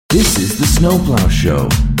This is the Snowplow Show,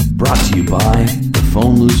 brought to you by the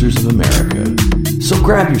Phone Losers of America. So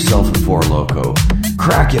grab yourself a Four Loko,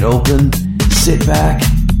 crack it open, sit back,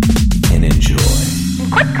 and enjoy.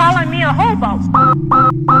 Quit calling me a hobo.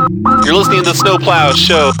 You're listening to the Snowplow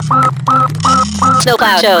Show.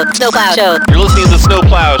 Snowplow Show. Snowplow Show. You're listening to the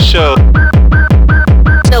Snowplow Show.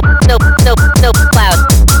 Snowplow Show.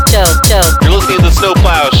 You're listening to the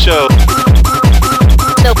Snowplow Show.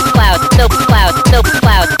 Snowplow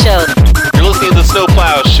Show. You're listening to the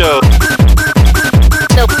Snowplow Show.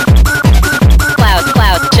 Snowplow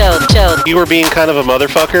Show. You were being kind of a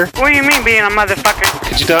motherfucker. What do you mean being a motherfucker?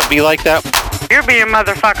 Could you not be like that? You're being a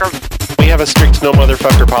motherfucker. We have a strict no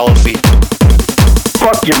motherfucker policy.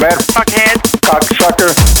 Fuck you, man. Fuckhead.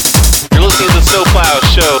 Cocksucker. You're listening to the Snowplow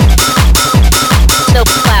Show.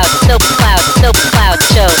 Snowplow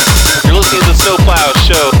Show. You're listening to the Snowplow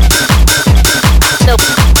Show.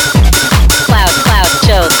 Snowplow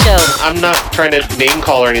Show. I'm not trying to name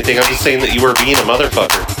call or anything. I'm just saying that you were being a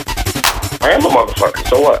motherfucker. I am a motherfucker,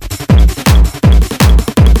 so what?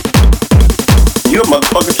 You're a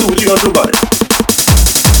motherfucker too, what you gonna do about it?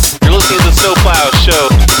 You're listening to the Snowplow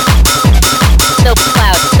Show.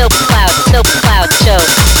 Snowplow Show.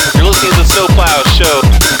 You're listening to the Snowplow Show.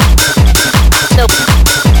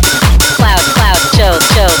 Snowplow Show.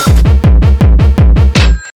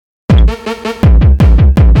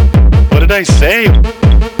 What did I say?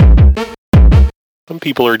 Some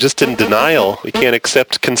people are just in denial. We can't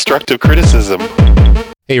accept constructive criticism.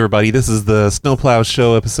 Hey everybody, this is the Snowplow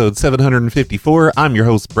Show, episode 754. I'm your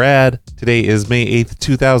host, Brad. Today is May 8th,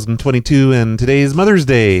 2022, and today is Mother's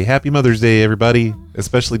Day. Happy Mother's Day, everybody.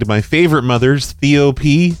 Especially to my favorite mothers, Theo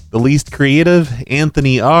P., the least creative,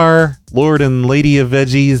 Anthony R., Lord and Lady of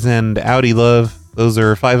Veggies, and Audi Love. Those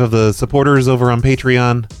are 5 of the supporters over on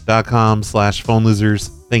patreon.com/phonelosers.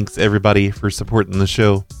 Thanks, everybody, for supporting the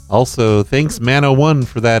show. Also, thanks Mano1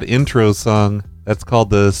 for that intro song. That's called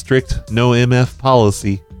the Strict No MF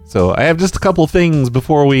Policy. So I have just a couple things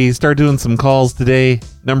before we start doing some calls today.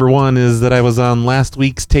 Number one is that I was on last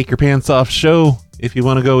week's Take Your Pants Off show. If you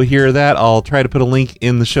want to go hear that, I'll try to put a link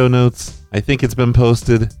in the show notes. I think it's been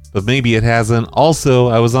posted, but maybe it hasn't. Also,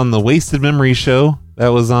 I was on the Wasted Memory show. That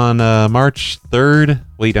was on March 3rd.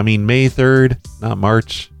 May 3rd, not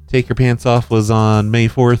March. Take Your Pants Off was on May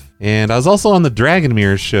 4th. And I was also on the Dragon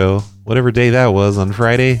Mirror show, whatever day that was, on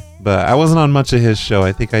Friday. But I wasn't on much of his show.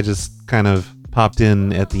 I think I just kind of popped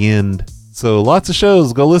in at the end. So lots of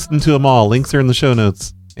shows. Go listen to them all. Links are in the show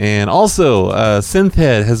notes. And also,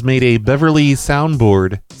 Synthhead has made a Beverly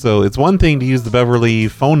soundboard. So it's one thing to use the Beverly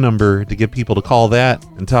phone number to get people to call that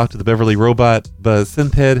and talk to the Beverly robot, but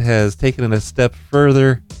Synthhead has taken it a step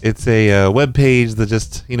further. It's a web page that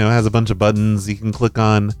just, has a bunch of buttons you can click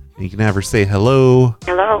on. And you can have her say hello.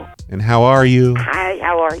 Hello. And how are you? Hi,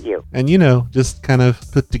 how are you? And, just kind of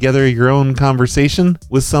put together your own conversation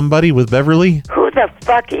with somebody with Beverly. Who the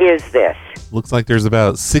fuck is this? Looks like there's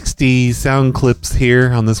about 60 sound clips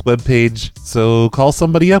here on this webpage. So call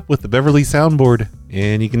somebody up with the Beverly soundboard.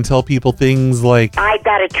 And you can tell people things like, I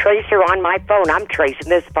got a tracer on my phone. I'm tracing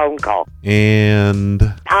this phone call. And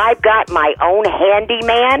I've got my own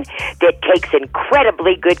handyman that takes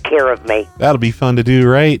incredibly good care of me. That'll be fun to do,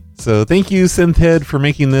 right? So thank you, Synthhead, for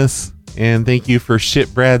making this. And thank you for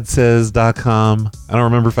shitbradsays.com. I don't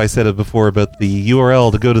remember if I said it before, but the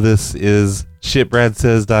URL to go to this is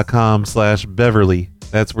shitbradsays.com/Beverly.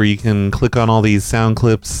 That's where you can click on all these sound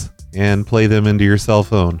clips and play them into your cell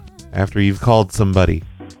phone after you've called somebody.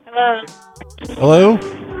 Hello. Hello?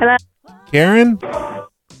 Hello. Karen?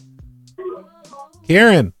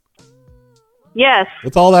 Karen? Yes.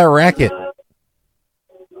 What's all that racket?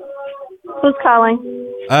 Who's calling?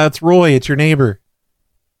 It's Roy. It's your neighbor.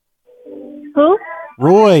 Who?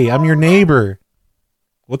 Roy, I'm your neighbor.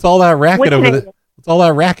 What's all that racket Which over neighbor? there? What's all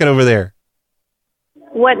that racket over there?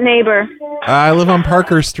 What neighbor? I live on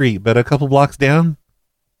Parker Street, but a couple blocks down.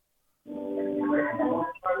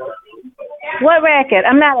 What racket?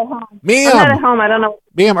 I'm not at home. Ma'am. I'm not at home. I don't know.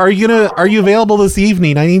 Ma'am, are you available this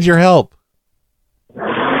evening? I need your help.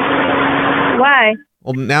 Why?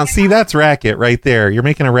 Well, now see, that's racket right there. You're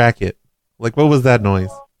making a racket. Like, what was that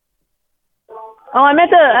noise? Oh, I'm at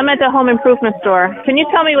the home improvement store. Can you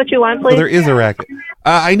tell me what you want, please? Oh, there is a racket.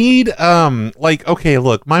 I need, okay,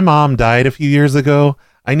 look, my mom died a few years ago.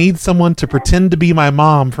 I need someone to pretend to be my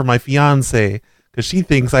mom for my fiancé, because she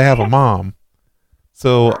thinks I have a mom.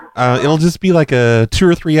 So, it'll just be like a 2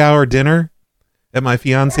 or 3 hour dinner at my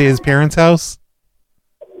fiancé's parents' house.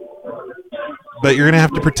 But you're going to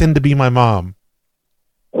have to pretend to be my mom.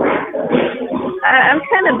 I'm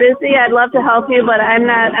kind of busy. I'd love to help you, but I'm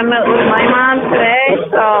not with my mom today,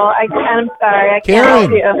 so I'm sorry. I can't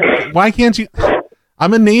help you. Karen, why can't you?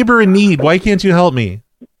 I'm a neighbor in need. Why can't you help me?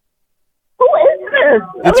 Who is this?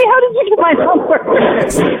 How did you get my number?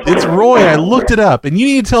 It's Roy. I looked it up, and you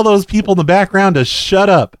need to tell those people in the background to shut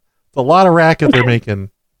up. It's a lot of racket they're making.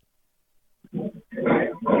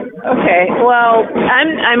 Okay, well,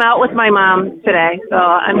 I'm out with my mom today, so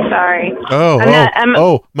I'm sorry.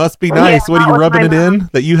 Must be nice. Yeah, What are you with rubbing my it in?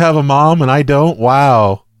 That you have a mom and I don't?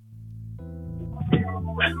 Wow.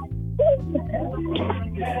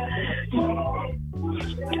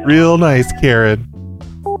 Real nice, Karen.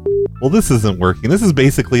 Well, this isn't working. This is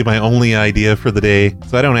basically my only idea for the day,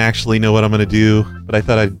 so I don't actually know what I'm going to do, but I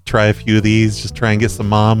thought I'd try a few of these, just try and get some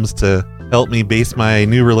moms to help me base my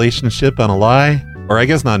new relationship on a lie. Or I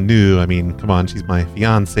guess not new, I mean, come on, she's my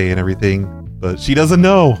fiancé and everything, but she doesn't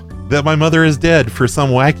know that my mother is dead for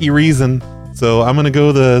some wacky reason, so I'm going to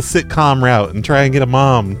go the sitcom route and try and get a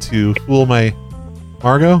mom to fool my...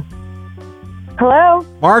 Margot? Hello?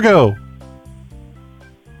 Margot!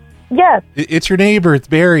 Yes. It's your neighbor, it's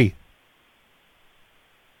Barry.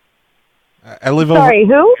 I live Sorry,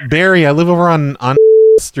 who? Barry, I live over on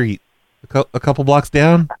Street, a couple blocks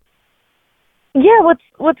down. Yeah,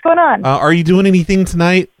 what's going on? Are you doing anything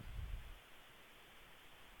tonight?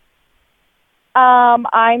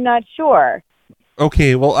 I'm not sure.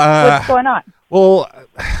 Okay, well, what's going on? Well,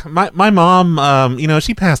 my mom,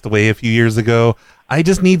 she passed away a few years ago. I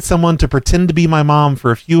just need someone to pretend to be my mom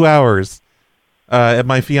for a few hours at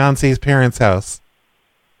my fiance's parents' house.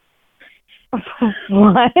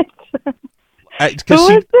 What? Who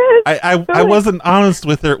is this? I wasn't honest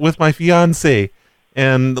with her, with my fiance.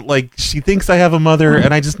 And, she thinks I have a mother,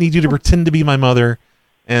 and I just need you to pretend to be my mother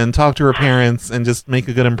and talk to her parents and just make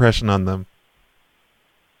a good impression on them.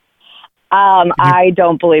 I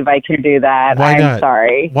don't believe I can do that. Why not? I'm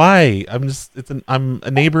sorry. Why? I'm a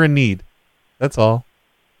neighbor in need. That's all.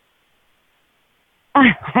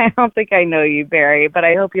 I don't think I know you, Barry, but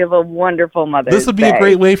I hope you have a wonderful Mother's Day. This would be a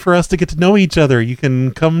great way for us to get to know each other. You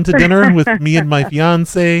can come to dinner with me and my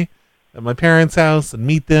fiance at my parents' house and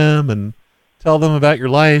meet them and tell them about your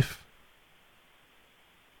life.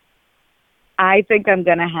 I think I'm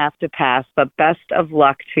going to have to pass, but best of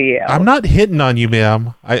luck to you. I'm not hitting on you,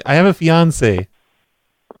 ma'am. I have a fiance.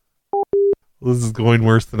 This is going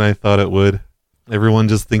worse than I thought it would. Everyone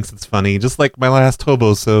just thinks it's funny, just like my last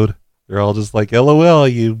hobo-sode. They're all just like, LOL,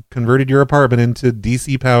 you converted your apartment into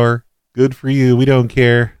DC power. Good for you. We don't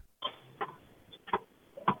care.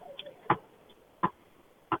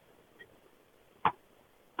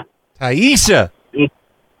 Taisha!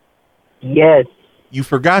 Yes. You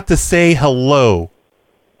forgot to say hello.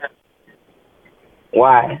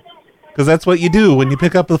 Why? Because that's what you do when you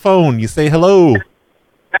pick up the phone. You say hello.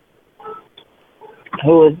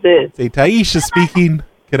 Who is this? Say, Taisha speaking.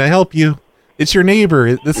 Can I help you? It's your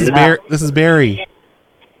neighbor. This is This is Barry.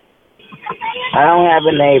 I don't have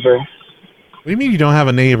a neighbor. What do you mean you don't have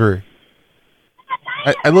a neighbor?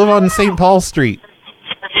 I live on St. Paul Street.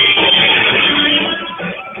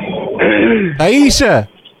 Taisha!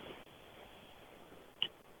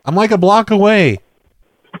 I'm like a block away.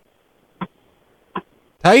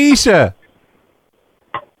 Taisha!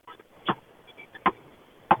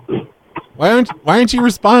 Why aren't you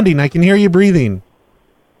responding? I can hear you breathing.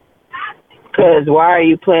 Because why are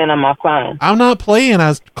you playing on my phone? I'm not playing. I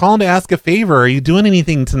was calling to ask a favor. Are you doing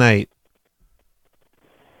anything tonight?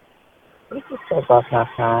 You can take off my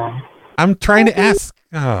phone. I'm trying to ask.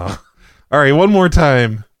 Oh. All right, one more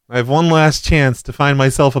time. I have one last chance to find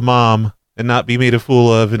myself a mom and not be made a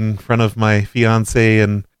fool of in front of my fiance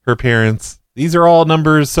and her parents. These are all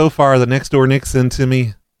numbers so far that Next Door Nick sent to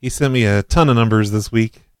me. He sent me a ton of numbers this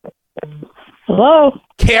week. Hello?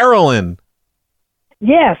 Carolyn!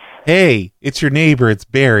 Yes. Hey, it's your neighbor. It's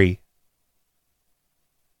Barry.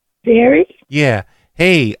 Barry? Yeah.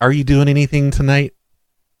 Hey, are you doing anything tonight?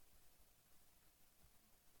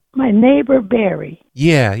 My neighbor Barry.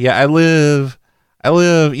 Yeah. I live,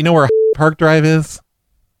 you know where Park Drive is?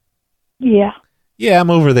 Yeah. Yeah,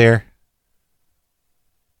 I'm over there.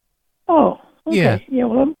 Oh, okay. Yeah,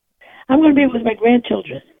 well, I'm going to be with my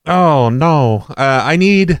grandchildren. Oh, no. I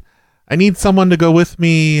need someone to go with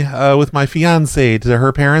me, with my fiance to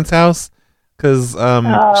her parents' house, because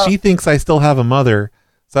she thinks I still have a mother,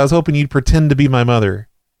 so I was hoping you'd pretend to be my mother.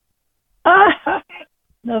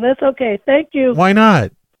 No, that's okay. Thank you. Why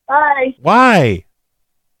not? Bye. Why?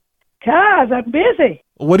 'Cause I'm busy.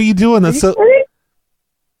 What are you doing? That's so...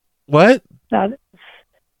 What? No, this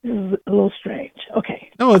is a little strange. Okay.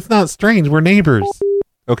 No, it's not strange. We're neighbors.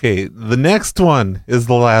 Okay, the next one is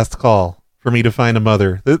the last call for me to find a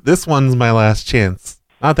mother. This one's my last chance.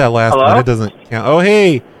 Not that last Hello? one. It doesn't count. Oh,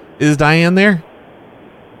 hey. Is Diane there?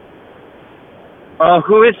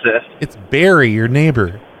 Who is this? It's Barry, your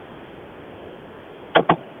neighbor.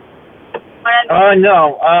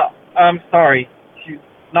 No. I'm sorry. She's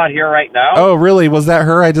not here right now. Oh, really? Was that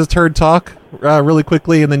her I just heard talk really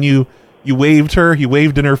quickly, and then you waved her? You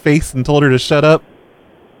waved in her face and told her to shut up?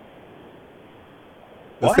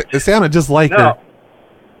 What? It sounded just like No. her.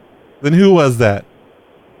 Then who was that?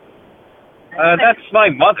 That's my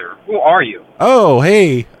mother. Who are you? Oh,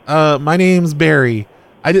 hey. My name's Barry.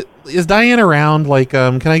 Is Diane around? Like,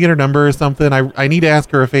 can I get her number or something? I need to ask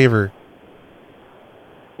her a favor.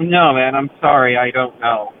 No, man. I'm sorry. I don't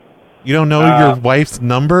know. You don't know your wife's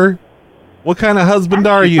number? What kind of husband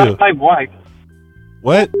are She's you? not my wife.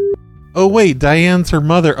 What? Oh, wait. Diane's her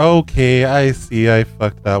mother. Okay, I see. I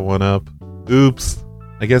fucked that one up. Oops.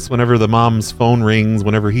 I guess whenever the mom's phone rings,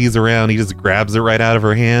 whenever he's around, he just grabs it right out of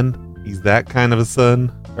her hand. He's that kind of a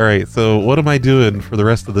son. All right, so what am I doing for the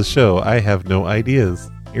rest of the show? I have no ideas.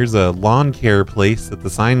 Here's a lawn care place that the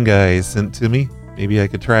sign guy sent to me. Maybe I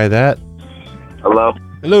could try that. Hello?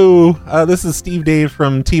 Hello, this is Steve Dave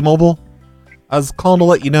from T-Mobile. I was calling to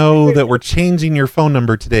let you know that we're changing your phone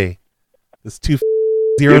number today. This 20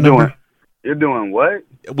 number. You're doing what?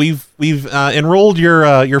 We've enrolled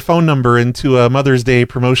your phone number into a Mother's Day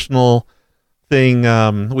promotional thing.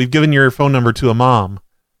 We've given your phone number to a mom.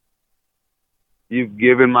 You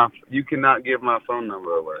cannot give my phone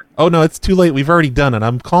number away. Oh no, it's too late. We've already done it.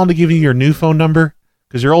 I'm calling to give you your new phone number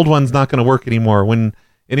because your old one's not going to work anymore. When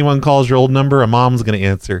anyone calls your old number, a mom's going to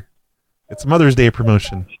answer. It's a Mother's Day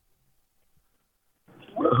promotion.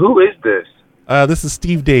 Who is this? This is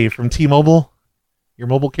Steve Dave from T-Mobile, your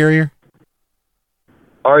mobile carrier.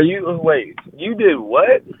 Wait, you did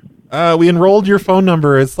what? We enrolled your phone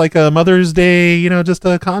number. It's like a Mother's Day, just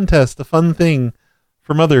a contest, a fun thing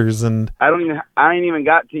for mothers. And I ain't even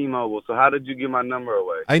got T-Mobile, so how did you give my number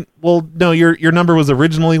away? No, your number was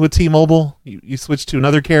originally with T-Mobile. You switched to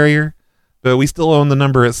another carrier, but we still own the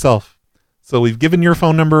number itself. So we've given your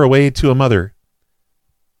phone number away to a mother.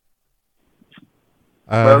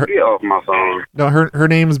 Get off my phone. No, her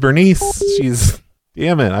name's Bernice.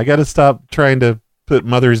 Damn it, I got to stop trying to put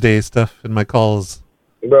Mother's Day stuff in my calls.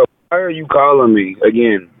 Bro, why are you calling me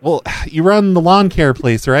again? Well, you run the lawn care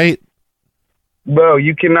place, right? Bro,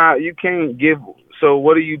 you can't give. So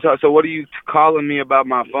what are you calling me about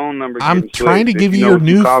my phone number? I'm trying to give you your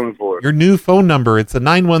new phone number. It's a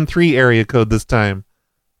 913 area code this time.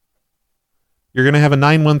 You're going to have a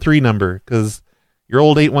 913 number because your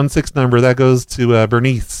old 816 number, that goes to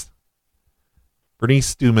Bernice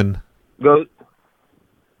Stuman.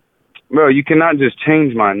 Bro, you cannot just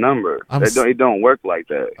change my number. It don't work like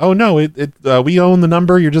that. Oh no, we own the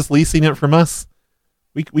number. You're just leasing it from us.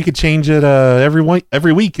 We could change it every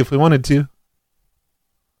week if we wanted to.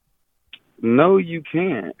 No, you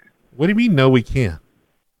can't. What do you mean? No, we can't.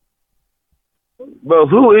 Bro,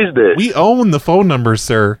 who is this? We own the phone number,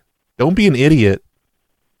 sir. Don't be an idiot.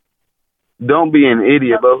 Don't be an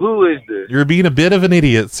idiot, but who is this? You're being a bit of an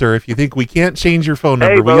idiot, sir, if you think we can't change your phone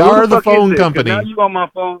number. Hey, bro, we are the phone company. Now you on my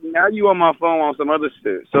phone on some other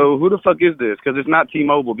shit. So who the fuck is this? Because it's not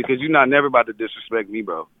T-Mobile, because you're not never about to disrespect me,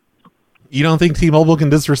 bro. You don't think T-Mobile can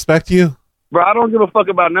disrespect you? Bro, I don't give a fuck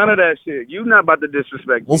about none of that shit. You're not about to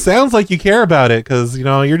disrespect me. Well, sounds like you care about it, because,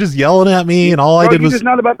 you're just yelling at me, and all I did was... Just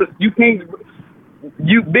not about the... You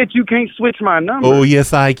can't switch my number. Oh,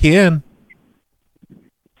 yes, I can.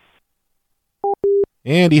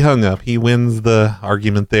 And he hung up. He wins the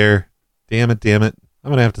argument there. Damn it. I'm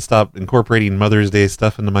going to have to stop incorporating Mother's Day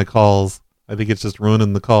stuff into my calls. I think it's just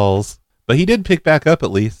ruining the calls. But he did pick back up at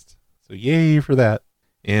least. So yay for that.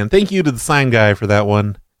 And thank you to the sign guy for that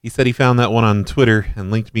one. He said he found that one on Twitter and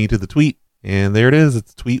linked me to the tweet. And there it is.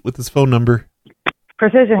 It's a tweet with his phone number.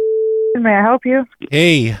 Precision, may I help you?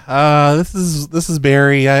 Hey, this is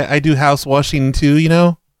Barry. I do house washing too,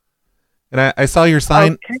 And I saw your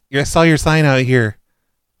sign. Okay. I saw your sign out here.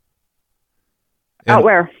 Out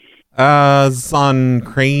where? It's on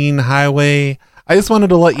Crane Highway. I just wanted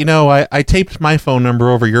to let you know I taped my phone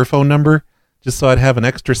number over your phone number just so I'd have an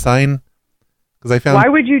extra sign. Because I found. Why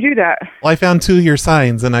would you do that? Well, I found 2 of your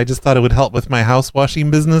signs, and I just thought it would help with my house washing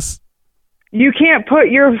business. You can't put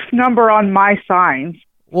your number on my signs.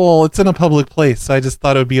 Well, it's in a public place, so I just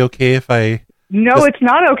thought it would be okay if I. No, it's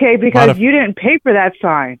not okay because you didn't pay for that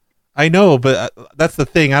sign. I know, but that's the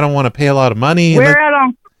thing. I don't want to pay a lot of money. Where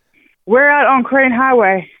at on Crane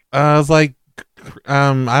Highway? I was like,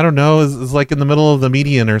 I don't know. It's like in the middle of the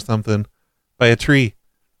median or something, by a tree,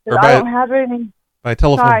 or I don't have any. By a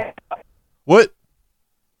telephone. Sign. What?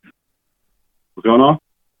 What's going on?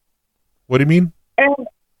 What do you mean? And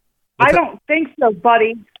I don't think so,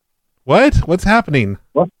 buddy. What? What's happening?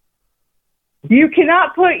 What? You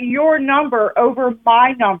cannot put your number over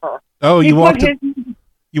my number. Oh, you walked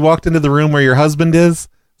into the room where your husband is,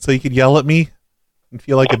 so you could yell at me and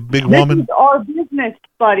feel like a big woman. This is our business,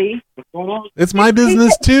 buddy. What's going on? It's my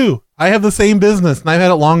business too. I have the same business, and I've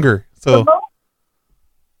had it longer. So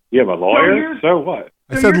You have a lawyer? So what?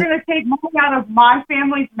 So you're going to take money out of my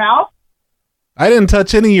family's mouth? I didn't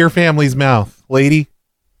touch any of your family's mouth, lady.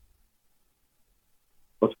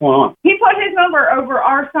 What's going on? He put his number over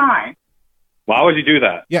our sign. Why would you do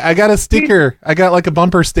that? Yeah, I got a sticker. I got like a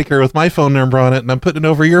bumper sticker with my phone number on it, and I'm putting it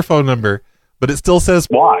over your phone number. But it still says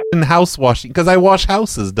why? House washing, because I wash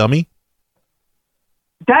houses, dummy.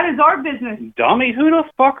 That is our business. Dummy, who the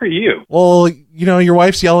fuck are you? Well, you know, your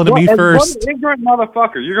wife's yelling at me first. What an ignorant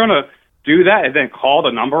motherfucker. You're going to do that and then call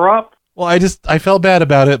the number up? Well, I felt bad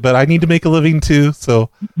about it, but I need to make a living too, so...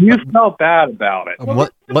 You felt bad about it. You know...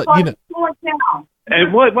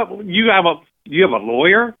 And what you have a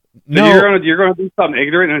lawyer? No. So you're gonna do something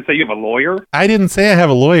ignorant and say you have a lawyer? I didn't say I have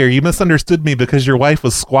a lawyer. You misunderstood me because your wife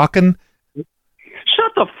was squawking.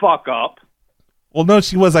 Shut the fuck up. Well, no,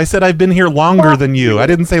 she was. I said I've been here longer than you. I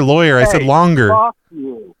didn't say lawyer. I said longer. Fuck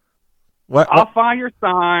you. I'll find your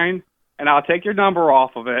sign and I'll take your number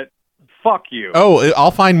off of it. Fuck you. Oh,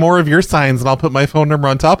 I'll find more of your signs and I'll put my phone number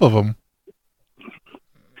on top of them.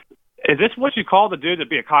 Is this what you call the dude to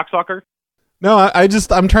be a cocksucker? No,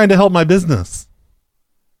 I'm trying to help my business.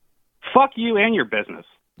 Fuck you and your business.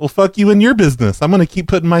 Well, fuck you and your business. I'm going to keep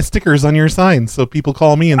putting my stickers on your signs so people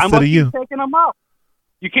call me instead of you. Taking them up.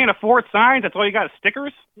 You can't afford signs. That's all you got is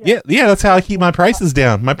stickers. Yeah, that's how I keep my prices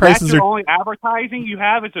down. My prices That's your are only advertising you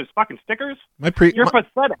have is just fucking stickers. You're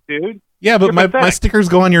pathetic, dude. Yeah, but my stickers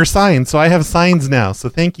go on your sign, so I have signs now. So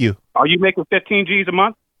thank you. Are you making 15 G's a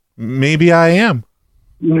month? Maybe I am.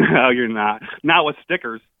 No, you're not. Not with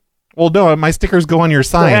stickers. Well, no, my stickers go on your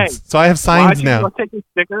signs, so I have signs now. Why don't you go take your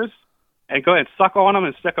stickers and go ahead and suck on them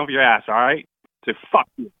and stick them up your ass, all right? So fuck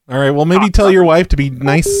you. All right, well, maybe tell your wife to be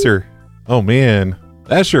nicer. Oh, man.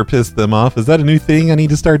 That sure pissed them off. Is that a new thing I need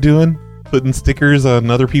to start doing? Putting stickers on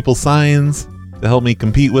other people's signs to help me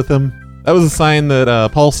compete with them? That was a sign that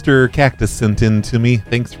Polster Cactus sent in to me.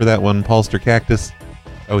 Thanks for that one, Polster Cactus.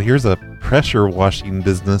 Oh, here's a pressure washing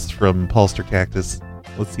business from Polster Cactus.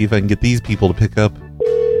 Let's see if I can get these people to pick up.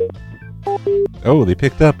 Oh, they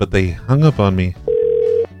picked up, but they hung up on me.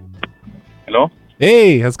 Hello?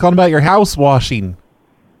 Hey, I was calling about your house washing.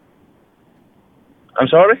 I'm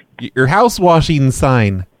sorry? Your house washing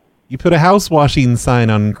sign. You put a house washing sign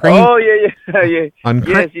on Crane. Oh, yeah. On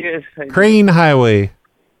yes. Crane Highway.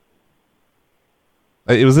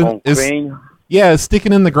 It was in Crane? Yeah, it's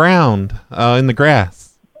sticking in the ground, in the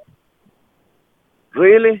grass.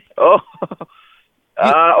 Really? Oh.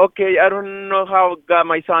 Okay, I don't know how I got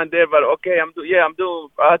my sign there, but okay,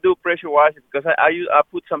 I do pressure washing because I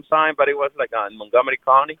put some sign, but it was like in Montgomery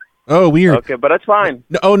County. Oh, weird. Okay, but that's fine.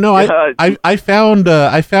 No, I found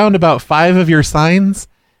about 5 of your signs,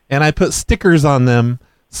 and I put stickers on them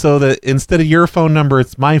so that instead of your phone number,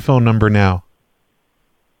 it's my phone number now.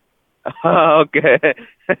 Okay.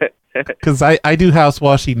 Because I do house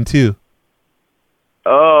washing too.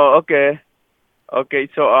 Oh, okay. Okay,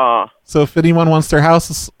 so if anyone wants their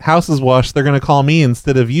houses washed, they're gonna call me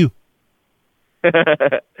instead of you.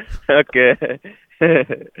 Okay.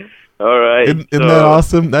 All right. Isn't that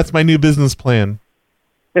awesome? That's my new business plan.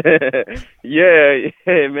 Yeah,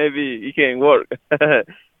 maybe it can work.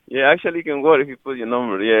 Yeah, actually it can work if you put your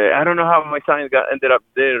number. Yeah, I don't know how my sign ended up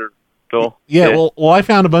there though. Yeah, well, I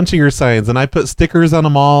found a bunch of your signs and I put stickers on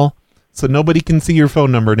them all, so nobody can see your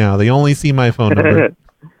phone number now. They only see my phone number.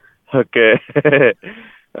 Okay.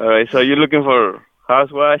 All right. So you're looking for house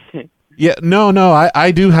washing? Yeah. No.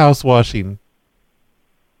 I do house washing.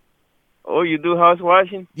 Oh, you do house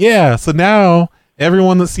washing? Yeah. So now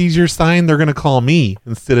everyone that sees your sign, they're gonna call me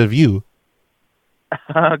instead of you.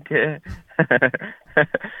 Okay.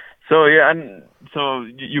 So yeah, so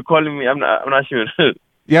you calling me? I'm not sure.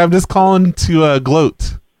 Yeah, I'm just calling to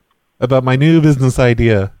gloat about my new business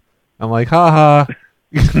idea. I'm like, haha.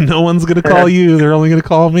 No one's gonna call you. They're only gonna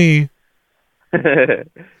call me.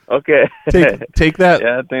 Okay. Take that.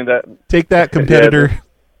 Yeah, I think that. Take that, competitor.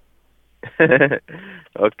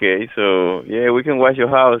 Okay, so yeah, we can wash your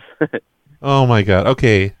house. Oh my God.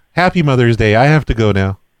 Okay. Happy Mother's Day. I have to go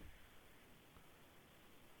now.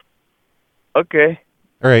 Okay.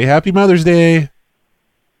 All right. Happy Mother's Day.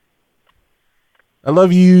 I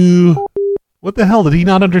love you. What the hell? Did he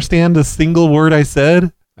not understand a single word I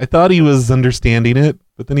said? I thought he was understanding it,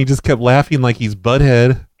 but then he just kept laughing like he's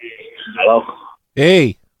Butthead. Hello?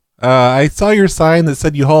 Hey, I saw your sign that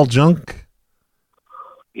said you haul junk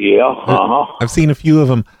Yeah. I've seen a few of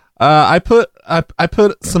them. I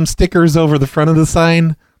put some stickers over the front of the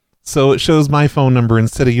sign, so it shows my phone number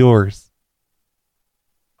instead of yours.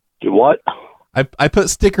 Do what? I put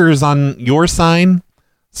stickers on your sign,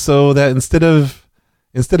 so that instead of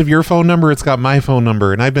your phone number, it's got my phone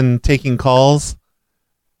number, and I've been taking calls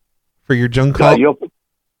for your junk call.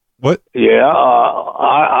 What? Yeah.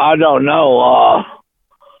 I don't know.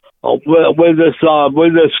 Where's this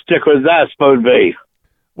sticker is that supposed to be?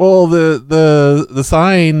 Well, the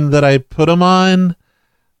sign that I put them on.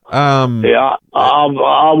 Yeah,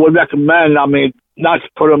 I would recommend. I mean, not to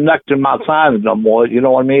put them next to my signs no more. You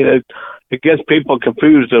know what I mean? It gets people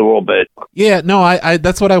confused a little bit. Yeah, no, I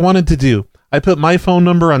that's what I wanted to do. I put my phone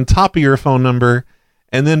number on top of your phone number,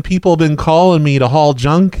 and then people have been calling me to haul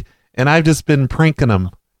junk, and I've just been pranking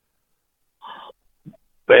them.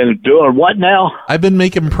 And doing what now? I've been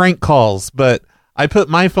making prank calls, but I put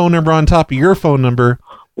my phone number on top of your phone number.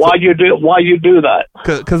 Why you do that?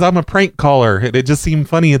 Because I'm a prank caller. It just seemed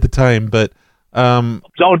funny at the time, but don't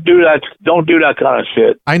do that. Don't do that kind of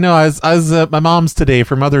shit. I know. I was at my mom's today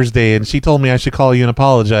for Mother's Day, and she told me I should call you and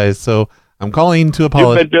apologize. So I'm calling to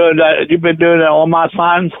apologize. You've been doing that on my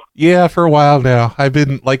signs? Yeah, for a while now. I've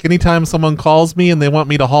been like, anytime someone calls me and they want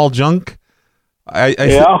me to haul junk,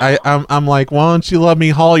 I'm like, why don't you let me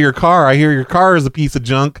haul your car? I hear your car is a piece of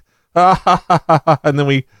junk. And then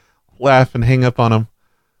we laugh and hang up on them.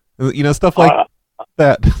 You know, stuff like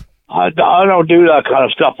that. I don't do that kind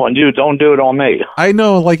of stuff on you. Don't do it on me. I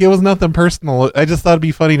know, like, it was nothing personal. I just thought it'd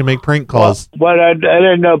be funny to make prank calls. Well, it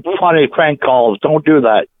ain't no funny prank calls. Don't do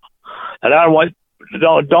that. And I don't want.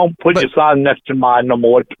 Don't put your sign next to mine no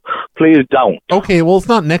more. Please don't. Okay, well, it's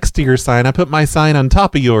not next to your sign. I put my sign on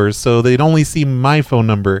top of yours, so they'd only see my phone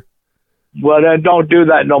number. Well, then don't do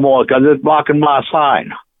that no more, because it's blocking my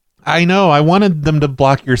sign. I know. I wanted them to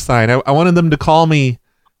block your sign. I wanted them to call me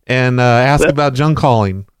and ask about junk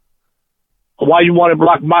calling. Why you want to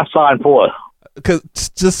block my sign for? Cause,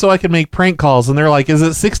 just so I can make prank calls, and they're like, is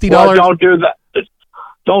it $60? Well, don't do that.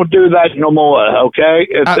 Don't do that no more, okay?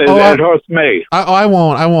 It hurts me. I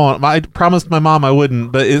won't. I promised my mom I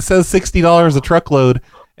wouldn't, but it says $60 a truckload,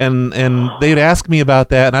 and they'd ask me about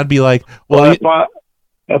that, and I'd be like, well, if I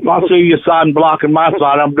see your sign blocking my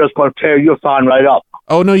sign, I'm just going to tear your sign right up.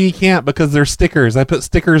 Oh, no, you can't, because they're stickers. I put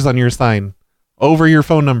stickers on your sign over your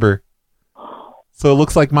phone number, so it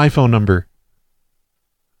looks like my phone number.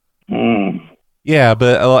 Yeah,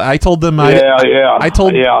 but I told them I don't know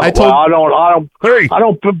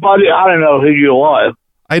who you are.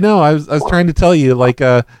 I know. I was trying to tell you, like,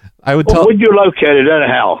 I would tell. Where'd you locate it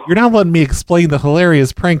anyhow? You're not letting me explain the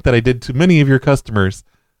hilarious prank that I did to many of your customers.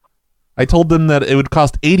 I told them that it would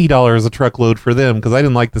cost $80 a truckload for them because I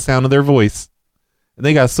didn't like the sound of their voice, and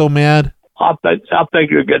they got so mad. I think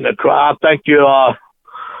you're getting a cry.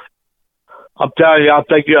 I'm telling you, I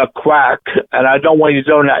think you're a quack, and I don't want you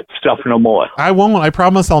doing that stuff no more. I won't. I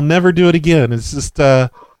promise I'll never do it again. It's just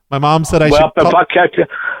my mom said I should. Well, if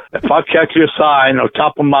I catch your sign on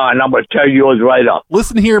top of mine, I'm going to tear yours right up.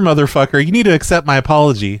 Listen here, motherfucker. You need to accept my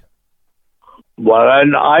apology. Well, I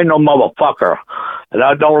know motherfucker, and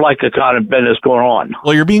I don't like the kind of business going on.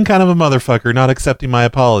 Well, you're being kind of a motherfucker, not accepting my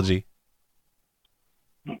apology.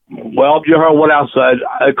 Well, you heard what I said.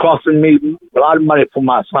 It costing me a lot of money for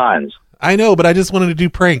my signs. I know, but I just wanted to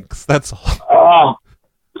do pranks. That's all.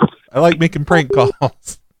 I like making prank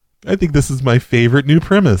calls. I think this is my favorite new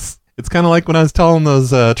premise. It's kind of like when I was telling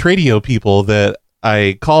those Tradio people that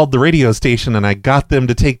I called the radio station and I got them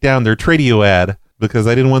to take down their Tradio ad because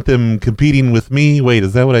I didn't want them competing with me. Wait,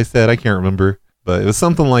 is that what I said? I can't remember. But it was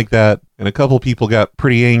something like that. And a couple people got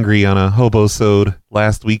pretty angry on a hobo-sode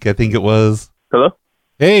last week, I think it was. Hello?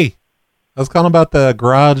 Hey, I was calling about the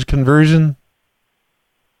garage conversion.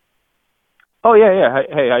 Oh, yeah.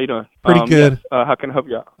 Hey, how you doing? Pretty good. Yes. How can I help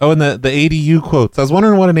you out? Oh, and the ADU quotes. I was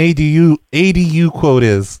wondering what an ADU quote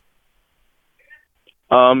is.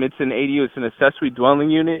 It's an ADU. It's an accessory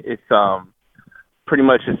dwelling unit. It's pretty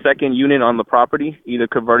much a second unit on the property, either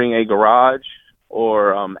converting a garage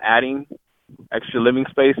or adding extra living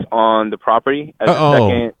space on the property as a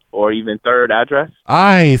second or even third address.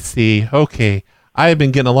 I see. Okay. I've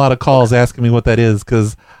been getting a lot of calls asking me what that is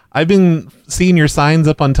because I've been seeing your signs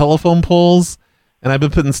up on telephone poles, and I've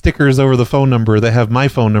been putting stickers over the phone number that have my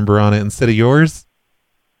phone number on it instead of yours.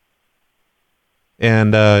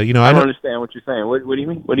 And I don't understand what you're saying. What do you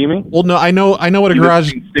mean? What do you mean? Well, no, I know what a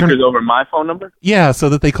garage stickers over my phone number. Yeah, so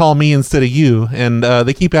that they call me instead of you, and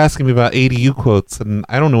they keep asking me about ADU quotes, and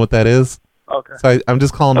I don't know what that is. Okay. So I'm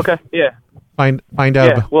just calling. Okay. Yeah. Find out.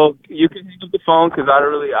 Yeah, well, you can hang up the phone because I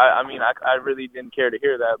really didn't care to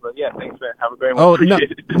hear that. But yeah, thanks, man. Have a great one. Oh,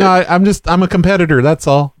 Appreciate it. no, I'm a competitor. That's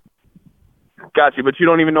all. Got you, but you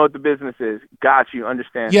don't even know what the business is. Got you,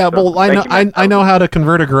 understand. Yeah, So, well, I know, thank you, I know how to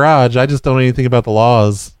convert a garage. I just don't know anything about the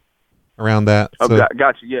laws around that. Oh, So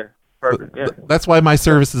got you, yeah. Perfect, yeah. that's why my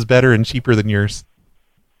service is better and cheaper than yours.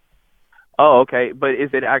 Oh, okay, but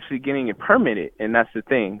is it actually getting it permitted? And that's the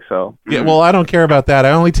thing, so. Yeah, well, I don't care about that.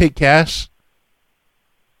 I only take cash.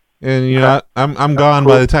 And, you know, I'm gone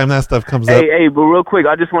by the time that stuff comes up. Hey, but real quick,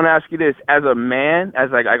 I just want to ask you this. As a man,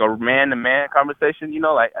 as like a man-to-man conversation, you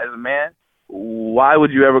know, like as a man, why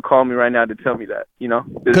would you ever call me right now to tell me that? You know,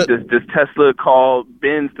 does Tesla call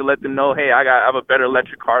Benz to let them know, hey, I have a better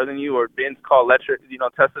electric car than you, or Benz call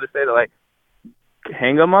Tesla to say that, like,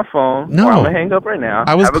 hang up my phone. No, or I'm gonna hang up right now.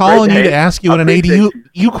 I was Have a calling great you day. to ask you what an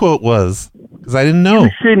ADU quote was because I didn't know.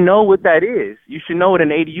 You should know what that is. You should know what an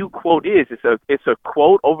ADU quote is. It's a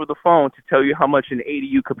quote over the phone to tell you how much an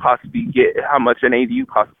ADU could possibly get. How much an ADU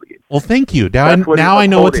possibly gets. Well, thank you. Now I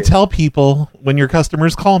know what to tell people when your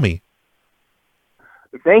customers call me.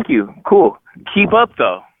 Thank you. Cool. Keep up,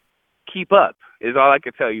 though. Keep up is all I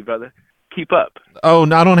can tell you, brother. Keep up. Oh,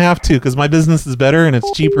 no, I don't have to because my business is better and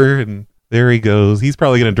it's cheaper. And there he goes. He's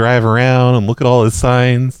probably going to drive around and look at all his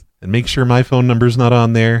signs and make sure my phone number's not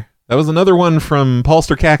on there. That was another one from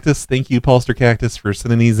Paulster Cactus. Thank you, Paulster Cactus, for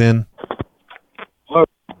sending these in. Hello.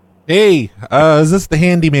 Hey, is this the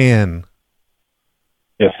handyman?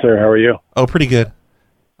 Yes, sir. How are you? Oh, pretty good.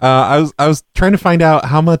 I was trying to find out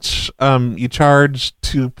how much you charge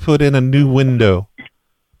to put in a new window.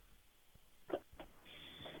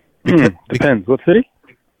 Depends. What city?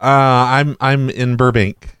 I'm in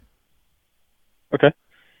Burbank. Okay.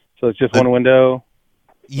 So it's just one window?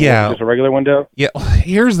 Yeah. Just a regular window? Yeah.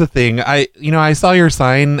 Here's the thing. I saw your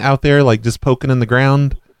sign out there, like just poking in the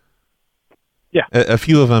ground. Yeah. A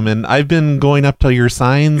few of them, and I've been going up to your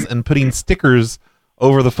signs and putting stickers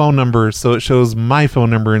over the phone number so it shows my phone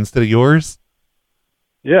number instead of yours.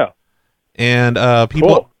 Yeah. And people,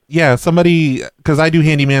 cool. Yeah, somebody, because I do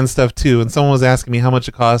handyman stuff too, and someone was asking me how much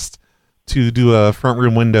it costs to do a front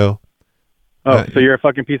room window. Oh, so you're a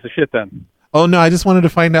fucking piece of shit then? Oh no, I just wanted to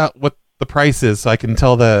find out what the price is so I can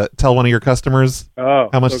tell one of your customers how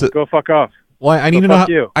much. So go fuck off. Well, I need to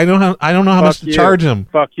know. I don't know how much to charge them.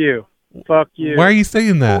 Fuck you. Fuck you. Why are you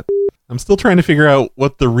saying that? I'm still trying to figure out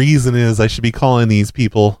what the reason is I should be calling these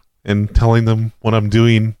people and telling them what I'm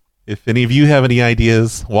doing. If any of you have any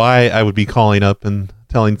ideas why I would be calling up and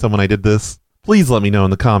telling someone I did this, please let me know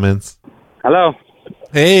in the comments. Hello.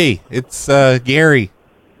 Hey, it's Gary.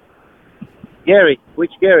 Gary?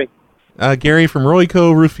 Which Gary? Gary from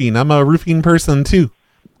Royco Roofing. I'm a roofing person too.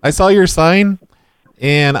 I saw your sign,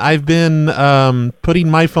 and I've been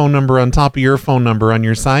putting my phone number on top of your phone number on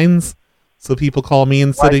your signs, so people call me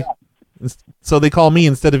instead of, so they call me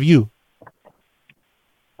instead of you.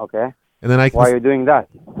 Okay. And then I can, why are you doing that?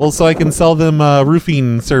 Well, so I can sell them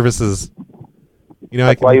roofing services. You know,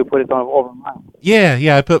 That's why you put it on over mine.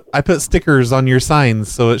 Yeah. I put stickers on your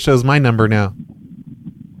signs so it shows my number now.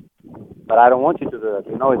 But I don't want you to do that.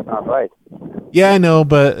 You know it's not right. Yeah, I know,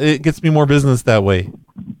 but it gets me more business that way.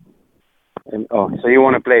 So you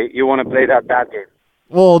want to play that bad game?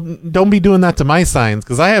 Well, don't be doing that to my signs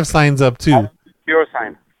because I have signs up too. Your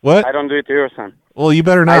sign. What? I don't do it to your sign. Well, you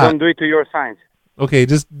better not. I don't do it to your signs. Okay,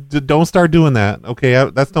 just don't start doing that. Okay,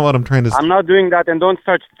 that's not what I'm trying to say. I'm not doing that, and don't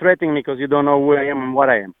start threatening me because you don't know who I am and what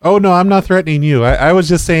I am. Oh no, I'm not threatening you. I was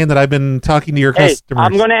just saying that I've been talking to your customers.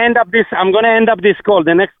 I'm gonna end up this call.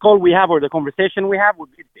 The next call we have or the conversation we have,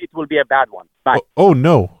 it will be a bad one. Bye. Oh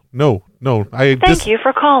no. Thank you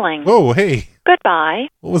for calling. Oh hey. Goodbye.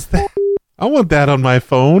 What was that? I want that on my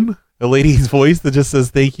phone. A lady's voice that just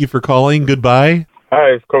says thank you for calling. Goodbye. Hi,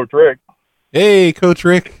 it's Coach Rick. Hey, Coach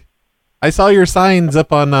Rick. I saw your signs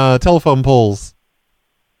up on telephone poles.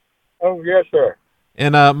 Oh, yes, sir.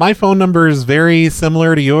 And my phone number is very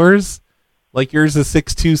similar to yours. Like yours is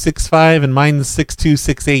 6265 and mine's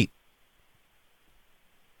 6268.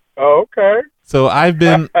 Oh, okay. So I've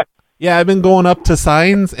been going up to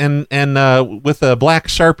signs and with a black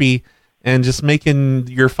Sharpie and just making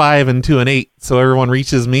your 5 and 2 and 8 so everyone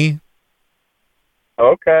reaches me.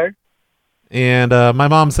 Okay. And my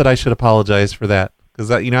mom said I should apologize for that. Because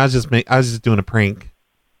I was just doing a prank.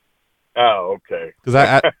 Oh, okay.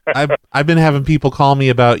 Because I've been having people call me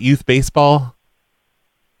about youth baseball.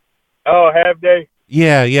 Oh, have they?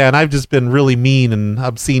 Yeah, and I've just been really mean and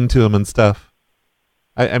obscene to them and stuff.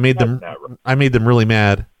 I made them really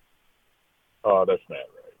mad. Oh, that's not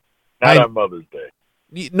right. Not on Mother's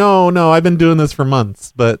Day. No, I've been doing this for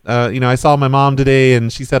months, but I saw my mom today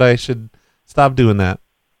and she said I should stop doing that.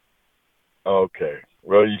 Okay.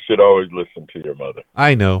 Well, you should always listen to your mother.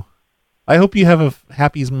 I know. I hope you have a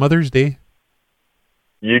happy Mother's Day.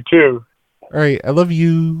 You too. All right, I love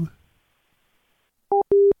you.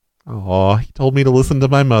 Oh, he told me to listen to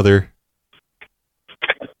my mother.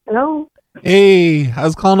 Hello? Hey, I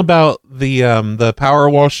was calling about the power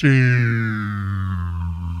washing.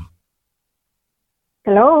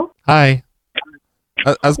 Hello? Hi.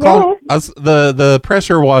 I was calling the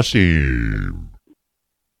pressure washing.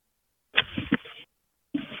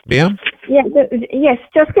 Ma'am? Yeah, yes,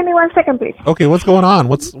 just give me 1 second, please. Okay, what's going on?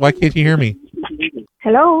 Why can't you hear me?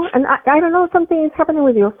 Hello? And I don't know, something is happening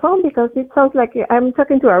with your phone because it sounds like I'm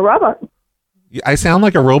talking to a robot. I sound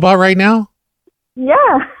like a robot right now?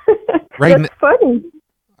 Yeah. Right. That's funny.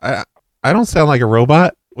 I don't sound like a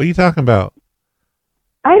robot. What are you talking about?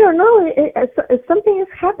 I don't know. Something is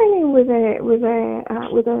happening with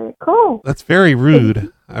a call. That's very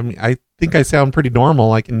rude. I mean, I think I sound pretty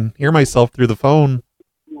normal. I can hear myself through the phone.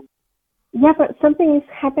 Yeah, but something is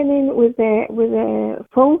happening with a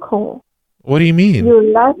phone call. What do you mean? Your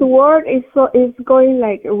last word is going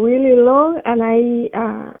like really long, and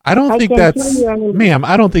I don't think that's, ma'am.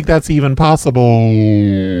 I don't think that's even possible.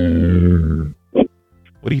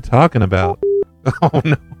 What are you talking about? Oh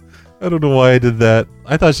no, I don't know why I did that.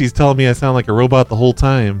 I thought she's telling me I sound like a robot the whole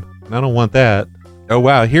time, and I don't want that. Oh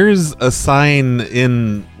wow, here's a sign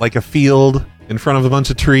in like a field in front of a bunch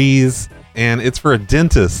of trees, and it's for a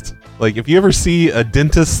dentist. Like, if you ever see a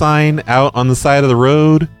dentist sign out on the side of the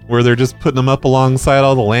road where they're just putting them up alongside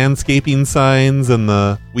all the landscaping signs and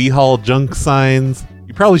the we haul junk signs,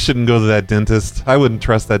 you probably shouldn't go to that dentist. I wouldn't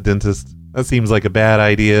trust that dentist. That seems like a bad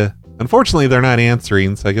idea. Unfortunately, they're not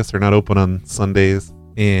answering, so I guess they're not open on Sundays.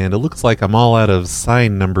 And it looks like I'm all out of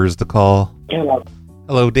sign numbers to call. Hello.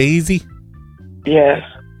 Hello, Daisy? Yes.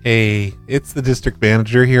 Hey, it's the district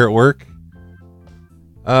manager here at work.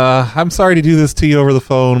 I'm sorry to do this to you over the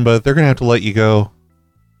phone, but they're going to have to let you go.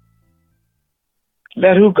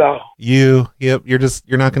 Let who go? You. Yep, you're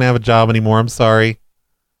not going to have a job anymore. I'm sorry.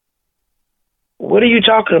 What are you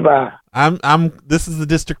talking about? This is the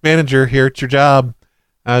district manager here at your job.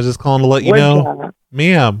 I was just calling to let you know. Job?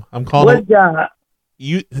 Ma'am, I'm calling. What job?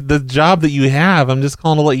 The job that you have. I'm just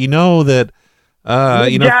calling to let you know that,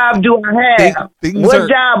 what job do I have? What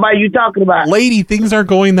job are you talking about? Lady, things aren't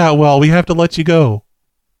going that well. We have to let you go.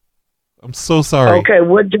 I'm so sorry. Okay,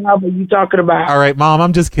 what job are you talking about? All right, Mom,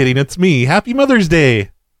 I'm just kidding. It's me. Happy Mother's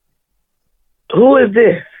Day. Who is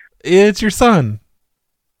this? It's your son,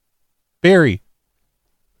 Barry.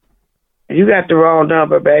 You got the wrong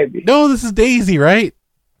number, baby. No, this is Daisy, right?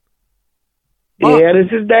 Mom, yeah,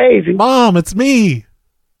 this is Daisy. Mom, it's me.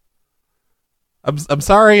 I'm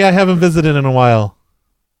sorry I haven't visited in a while.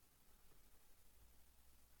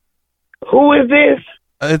 Who is this?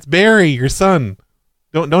 It's Barry, your son.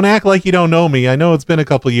 Don't act like you don't know me. I know it's been a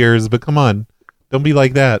couple years, but come on. Don't be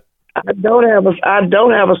like that. I don't have a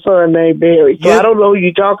son named Barry, so I don't know who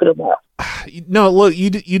you're talking about. No, look, you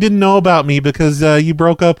didn't know about me because you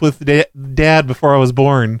broke up with Dad before I was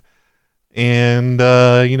born. And,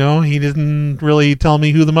 he didn't really tell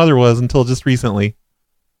me who the mother was until just recently.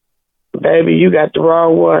 Baby, you got the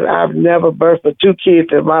wrong one. I've never birthed 2 kids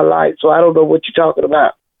in my life, so I don't know what you're talking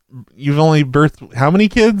about. You've only birthed how many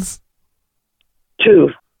kids? 2.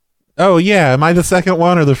 Oh, yeah. Am I the second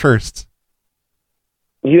one or the first?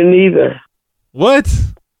 You neither. What?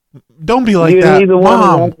 Don't be like that.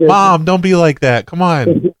 Mom, don't be like that. Come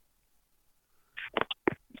on.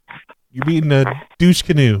 You're being a douche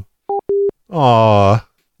canoe. Aw.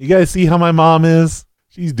 You guys see how my mom is?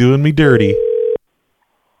 She's doing me dirty.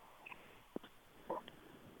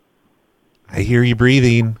 I hear you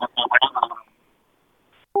breathing.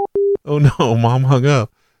 Oh no, Mom hung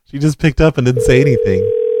up. She just picked up and didn't say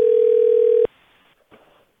anything.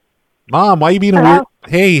 Mom, why are you being a weird...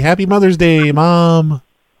 Hey, happy Mother's Day, Mom.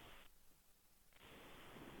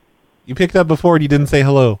 You picked up before and you didn't say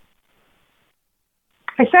hello.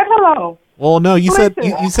 I said hello. Well, no, you said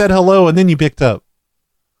hello and then you picked up.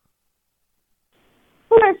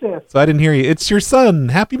 Who is this? So I didn't hear you. It's your son.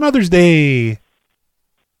 Happy Mother's Day.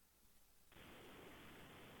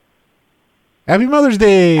 Happy Mother's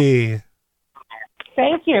Day.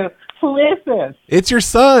 Thank you. Who is this? It's your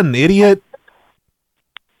son, idiot.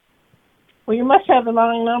 Well, you must have the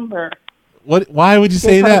wrong number. What? Why would you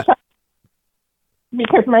say that?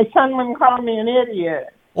 Because my son wouldn't call me an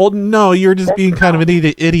idiot. Well, no, you're just being kind of an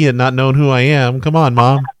idiot, not knowing who I am. Come on,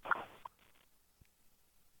 Mom.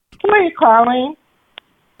 Who are you calling?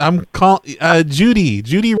 I'm calling Judy.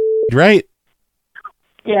 Judy, right?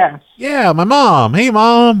 Yes. Yeah, my mom. Hey,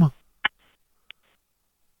 Mom.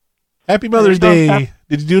 Happy Mother's Day.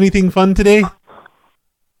 Did you do anything fun today?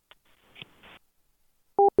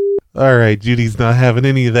 All right, Judy's not having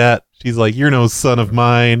any of that. She's like, you're no son of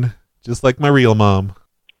mine, just like my real mom.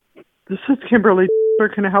 This is Kimberly.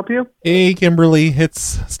 Can I help you? Hey, Kimberly.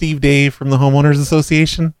 It's Steve Dave from the Homeowners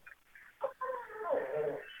Association.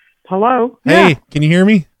 Hello? Hey, Yeah. can you hear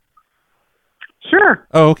me? Sure.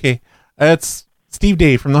 Oh, okay. It's Steve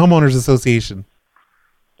Dave from the Homeowners Association.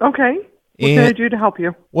 Okay. What can I do to help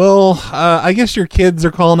you? Well, I guess your kids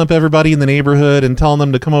are calling up everybody in the neighborhood and telling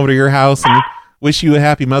them to come over to your house and wish you a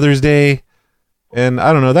happy Mother's Day. And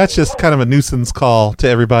I don't know, that's just kind of a nuisance call to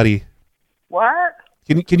everybody. What?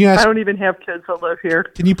 Can you ask? I don't even have kids that live here.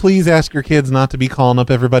 Can you please ask your kids not to be calling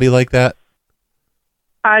up everybody like that?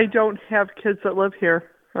 I don't have kids that live here.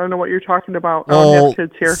 I don't know what you're talking about. I don't have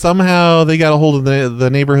kids here. Somehow they got a hold of the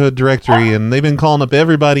neighborhood directory and they've been calling up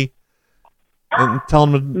everybody and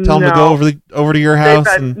telling them to go over to your house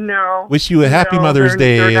and wish you a happy Mother's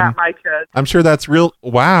Day. They're not my kids. I'm sure that's real.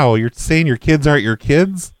 Wow, you're saying your kids aren't your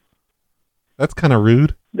kids? That's kind of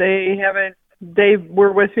rude. They haven't. They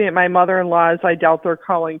were with me at my mother-in-law's. I doubt they're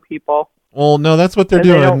calling people. Well, no, that's what they're And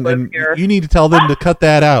they doing, don't live and here. you need to tell them to cut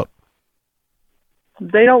that out.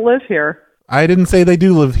 They don't live here. I didn't say they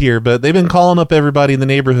do live here, but they've been calling up everybody in the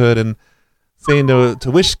neighborhood and saying to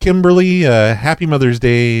wish Kimberly a happy Mother's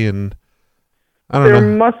Day, and I don't know.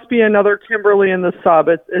 There must be another Kimberly in the sub.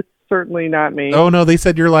 It's certainly not me. Oh, no, they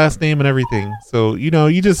said your last name and everything. So,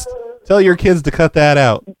 you just tell your kids to cut that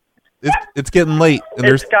out. It's getting late. And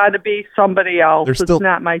It's got to be somebody else. There's It's still-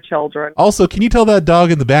 not my children. Also, can you tell that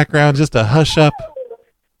dog in the background just to hush up?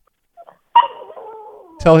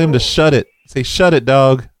 Tell him to shut it. Say, shut it,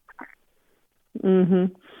 dog. Mm-hmm.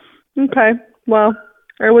 Okay. Well,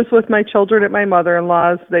 I was with my children at my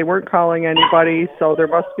mother-in-law's. They weren't calling anybody, so there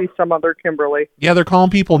must be some other Kimberly. Yeah, they're calling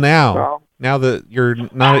people now. Well. Now that you're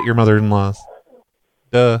not at your mother-in-law's.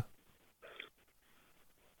 Duh.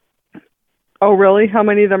 Oh, really? How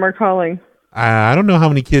many of them are calling? I don't know how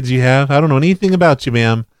many kids you have. I don't know anything about you,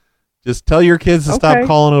 ma'am. Just tell your kids to stop Okay.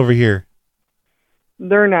 calling over here.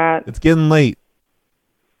 They're not. It's getting late.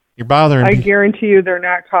 You're bothering I people. guarantee you they're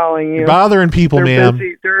not calling you. You're bothering people, they're ma'am.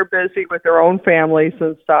 Busy. They're busy with their own families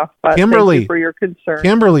and stuff. But Kimberly. thank you for your concern.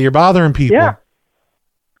 Kimberly, you're bothering people. Yeah.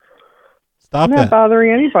 Stop I'm not that.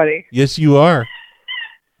 bothering anybody. Yes, you are.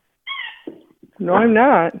 No, I'm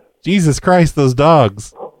not. Jesus Christ, those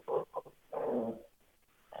dogs.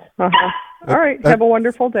 Uh-huh. All right. that Have a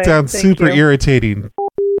wonderful day. Sounds Thank super you. irritating.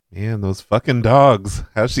 Man, those fucking dogs.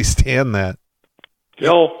 How's she stand that?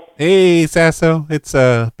 Yo. Hey, Sasso. It's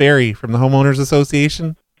Barry from the Homeowners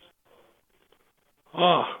Association.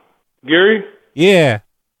 Gary? Yeah.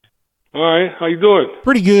 All right. How you doing?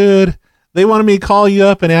 Pretty good. They wanted me to call you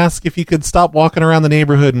up and ask if you could stop walking around the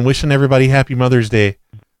neighborhood and wishing everybody happy Mother's Day.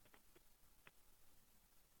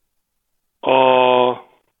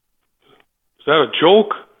 Is that a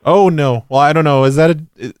joke? Oh, no. Well, I don't know.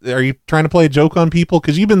 Are you trying to play a joke on people?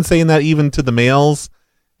 Because you've been saying that even to the males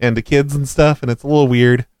and to kids and stuff, and it's a little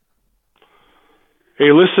weird.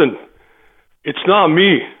 Hey, listen. It's not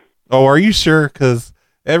me. Oh, are you sure? Because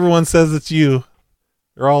everyone says it's you.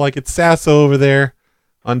 They're all like, it's Sasso over there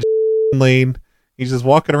on Lane. He's just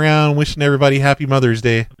walking around wishing everybody happy Mother's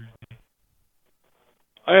Day.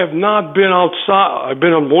 I have not been outside. I've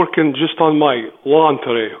been working just on my lawn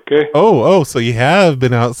today, okay? Oh, so you have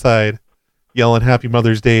been outside yelling happy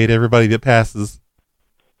Mother's Day to everybody that passes.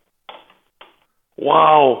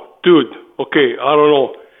 Wow. Dude, okay, I don't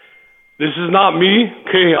know. This is not me,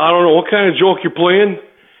 okay? I don't know what kind of joke you're playing,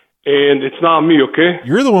 and it's not me, okay?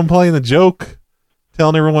 You're the one playing the joke,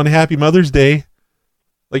 telling everyone happy Mother's Day.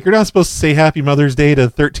 Like, you're not supposed to say happy Mother's Day to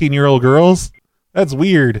 13-year-old girls. That's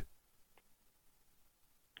weird.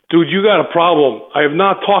 Dude, you got a problem. I have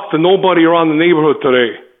not talked to nobody around the neighborhood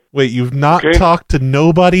today. Wait, you've not talked to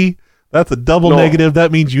nobody? That's a double negative.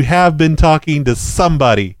 That means you have been talking to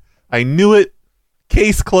somebody. I knew it.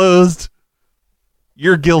 Case closed.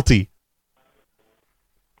 You're guilty.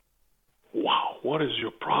 Wow, what is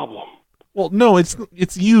your problem? Well, no, it's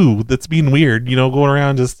you that's being weird, going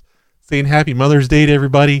around just saying happy Mother's Day to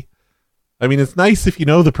everybody. I mean, it's nice if you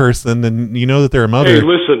know the person and you know that they're a mother. Hey,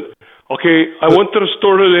 listen. Okay, I went to the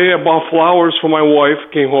store today. I bought flowers for my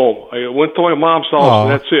wife, came home. I went to my mom's house,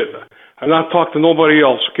 and that's it. I've not talked to nobody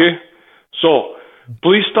else, okay? So,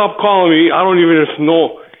 please stop calling me. I don't even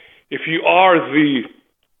know if you are the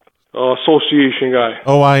association guy.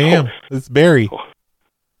 Oh, I am. It's Barry.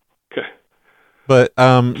 Okay. But,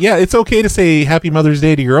 yeah, it's okay to say happy Mother's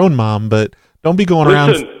Day to your own mom, but don't be going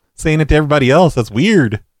around saying it to everybody else. That's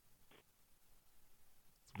weird.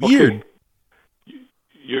 It's weird. Okay.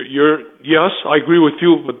 Yes, I agree with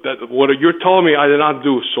you, but what you're telling me I did not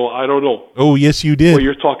do, so I don't know. Oh, yes, you did. What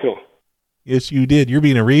you're talking about. Yes, you did. You're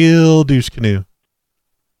being a real douche canoe.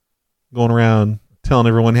 Going around telling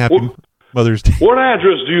everyone Happy Mother's Day. What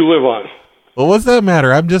address do you live on? Well, what's that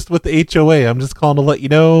matter? I'm just with the HOA. I'm just calling to let you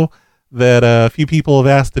know that a few people have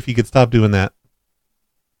asked if you could stop doing that.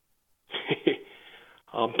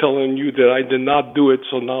 I'm telling you that I did not do it,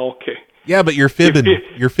 so now, okay. Yeah, but you're fibbing.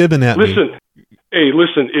 You're fibbing at me. Listen,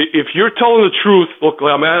 if you're telling the truth, look,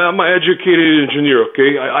 I'm an educated engineer,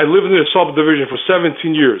 okay? I lived in a subdivision for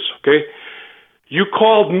 17 years, okay? You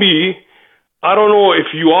called me. I don't know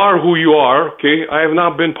if you are who you are, okay? I have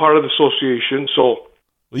not been part of the association, so...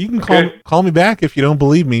 Well, you can call me back if you don't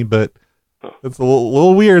believe me, but it's a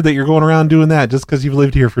little weird that you're going around doing that just because you've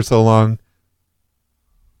lived here for so long.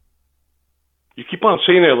 You keep on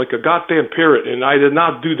saying that like a goddamn parrot, and I did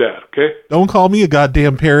not do that, okay? Don't call me a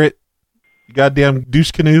goddamn parrot, you goddamn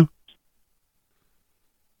douche canoe.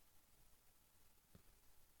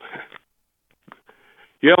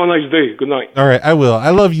 You have a nice day. Good night. All right, I will.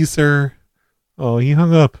 I love you, sir. Oh, he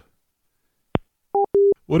hung up.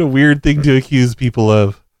 What a weird thing to accuse people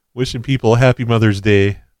of. Wishing people a happy Mother's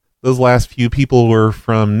Day. Those last few people were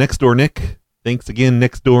from Next Door Nick. Thanks again,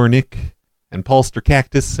 Next Door Nick. And Paulster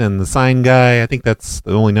Cactus and the Sign Guy. I think that's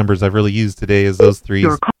the only numbers I've really used today is those three.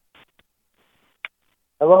 Hello,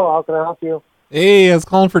 how can I help you? Hey, I was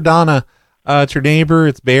calling for Donna. It's your neighbor.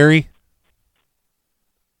 It's Barry.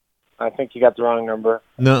 I think you got the wrong number.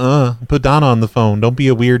 Nuh-uh. Put Donna on the phone. Don't be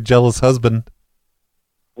a weird, jealous husband.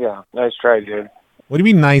 Yeah, nice try, dude. What do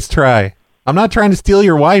you mean, nice try? I'm not trying to steal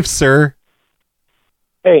your wife, sir.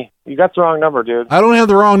 Hey, you got the wrong number, dude. I don't have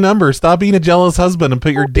the wrong number. Stop being a jealous husband and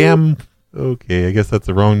put your damn... Okay, I guess that's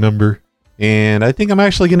the wrong number. And I think I'm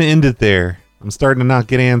actually going to end it there. I'm starting to not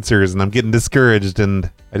get answers, and I'm getting discouraged, and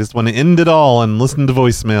I just want to end it all and listen to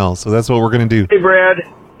voicemail. So that's what we're going to do. Hey, Brad.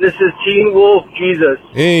 This is Teen Wolf Jesus.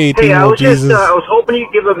 Hey, Teen Wolf Jesus. I was hoping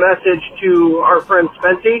you'd give a message to our friend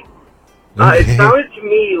Spency. It sounded to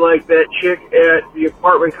me like that chick at the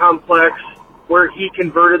apartment complex where he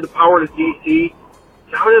converted the power to DC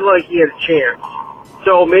sounded like he had a chance.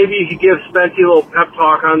 So maybe you could give Spency a little pep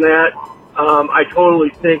talk on that. I totally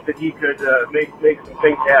think that he could make some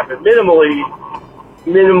things happen. Minimally,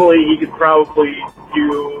 he could probably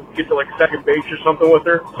get to like second base or something with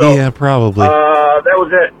her. So, yeah, probably. That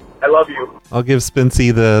was it. I love you. I'll give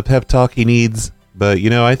Spency the pep talk he needs. But,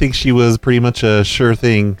 I think she was pretty much a sure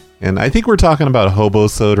thing. And I think we're talking about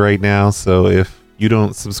Hobosode right now. So if you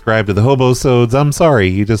don't subscribe to the Hobosodes, I'm sorry.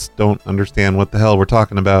 You just don't understand what the hell we're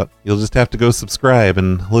talking about. You'll just have to go subscribe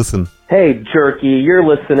and listen. Hey, Jerky, you're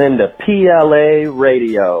listening to PLA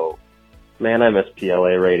Radio. Man, I miss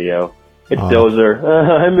PLA Radio. It's Dozer.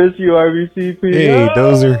 I miss you, RBCP. Hey,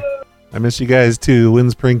 Dozer. I miss you guys, too.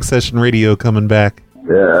 When's Prank Session Radio coming back?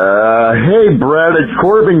 Hey, Brad, it's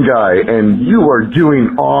Corbin Guy, and you are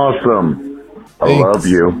doing awesome. I love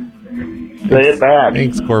you. Say it back.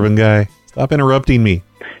 Thanks, Corbin Guy. Stop interrupting me.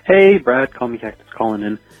 Hey, Brad, call me Cactus calling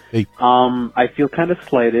in. Hey. I feel kind of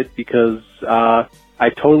slighted because I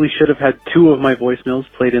totally should have had 2 of my voicemails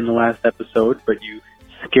played in the last episode, but you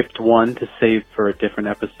skipped one to save for a different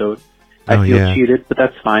episode. I feel cheated, but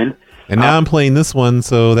that's fine. And now I'm playing this one,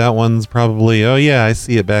 so that one's probably, I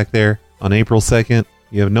see it back there on April 2nd.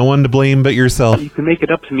 You have no one to blame but yourself. You can make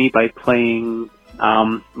it up to me by playing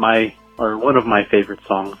one of my favorite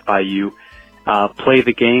songs by you, Play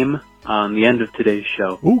the Game, on the end of today's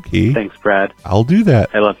show. Okay. Thanks, Brad. I'll do that.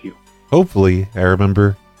 I love you. Hopefully, I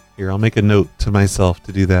remember. Here, I'll make a note to myself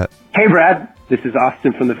to do that. Hey, Brad. This is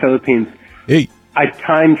Austin from the Philippines. Hey. I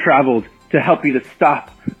time traveled to help you to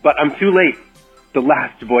stop, but I'm too late. The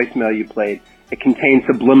last voicemail you played, it contained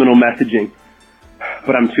subliminal messaging.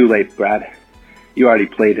 But I'm too late, Brad. You already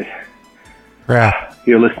played it. Crap.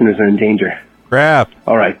 Your listeners are in danger. Crap.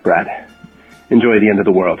 All right, Brad. Enjoy the end of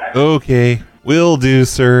the world. Okay. Will do,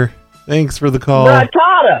 sir. Thanks for the call. Brad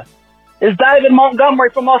Carter, it's David Montgomery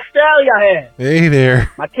from Australia here. Hey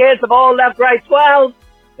there. My kids have all left grade 12.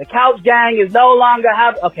 The Couch Gang is no longer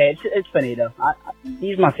Okay, it's finito.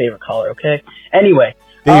 He's my favorite caller, okay? Anyway.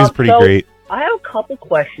 He's pretty great. I have a couple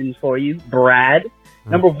questions for you, Brad.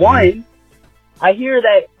 Number one, I hear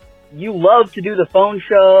that you love to do the phone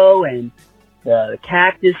show and the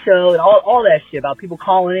cactus show and all that shit about people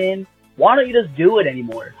calling in. Why don't you just do it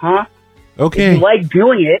anymore, huh? Okay. If you like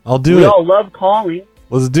doing it, I'll do it. We all love calling.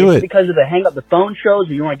 Let's do it. Because of the hang up the phone shows,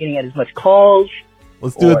 or you aren't getting as much calls.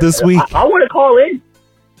 Let's do it this week. I want to call in.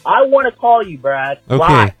 I want to call you, Brad. Okay.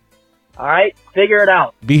 Why? All right, figure it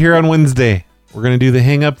out. Be here on Wednesday. We're going to do the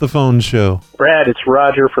Hang Up the Phone show. Brad, it's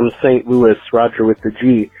Roger from St. Louis, Roger with the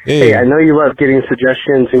G. Hey, I know you love getting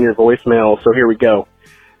suggestions in your voicemail, so here we go.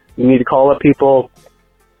 You need to call up people,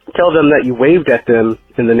 tell them that you waved at them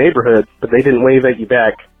in the neighborhood, but they didn't wave at you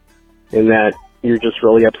back, and that you're just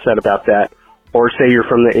really upset about that. Or say you're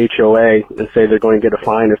from the HOA and say they're going to get a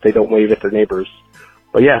fine if they don't wave at their neighbors.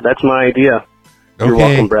 But yeah, that's my idea. Okay. You're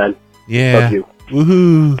welcome, Brad. Yeah. Love you.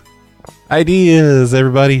 Woohoo. Ideas,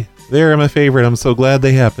 everybody. They're my favorite. I'm so glad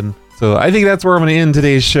they happened. So I think that's where I'm going to end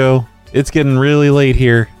today's show. It's getting really late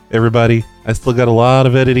here, everybody. I still got a lot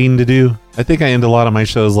of editing to do. I think I end a lot of my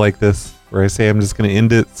shows like this, where I say I'm just going to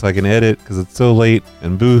end it so I can edit because it's so late,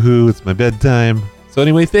 and boo-hoo, it's my bedtime. So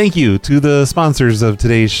anyway, thank you to the sponsors of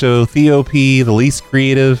today's show, Theo P, The Least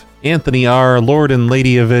Creative, Anthony R, Lord and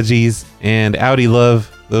Lady of Veggies, and Audi Love.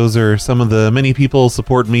 Those are some of the many people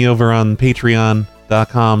supporting me over on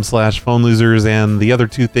patreon.com/phone losers, and the other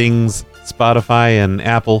two things, Spotify and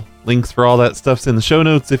Apple. Links for all that stuff's in the show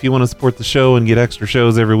notes if you want to support the show and get extra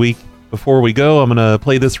shows every week. Before we go, I'm going to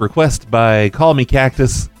play this request by Call Me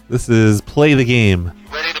Cactus. This is Play the Game.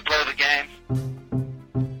 Ready to play the game?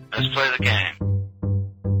 Let's play the game.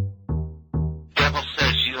 Devil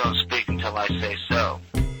says you don't speak until I say so.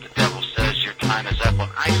 The devil says your time is up when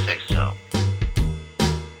I say so.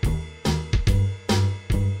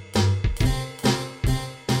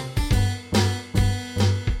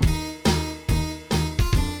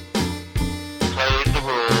 Play the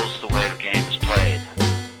rules the way the game is played.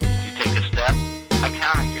 You take a step, I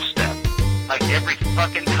counter your step. Like every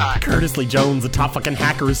fucking time. Curtis Lee Jones, a top fucking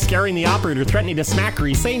hacker, is scaring the operator, threatening to smack her.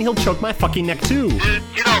 He's saying he'll choke my fucking neck too. Dude,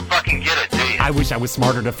 you don't fucking get it, do you? I wish I was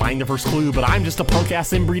smarter to find the first clue, but I'm just a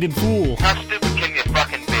punk-ass inbreeded fool. How stupid can you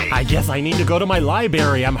fucking be? I guess I need to go to my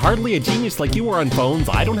library. I'm hardly a genius like you are on phones.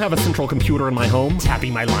 I don't have a central computer in my home,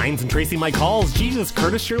 tapping my lines and tracing my calls. Jesus,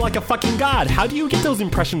 Curtis, you're like a fucking god. How do you get those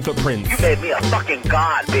impression footprints? You made me a fucking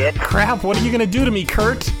god, bitch. Crap, what are you gonna do to me,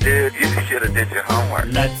 Kurt? Dude, you should have did your homework.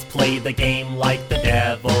 Let's play the game like the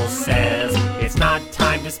devil says. It's not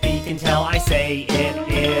time to speak until I say it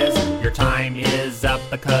is. Your time is up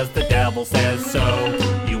because the devil says so.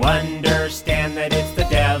 You understand that it's the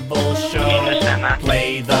devil's show.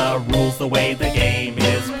 Play the rules the way the game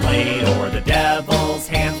is played, or the devil's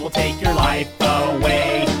hands will take your life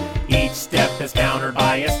away. Each step is countered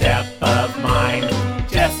by a step of mine.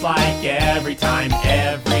 Just like every time,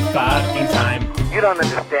 every fucking time. You don't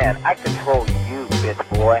understand. I control you, bitch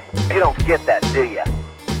boy. You don't get that, do ya?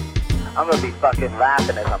 I'm gonna be fucking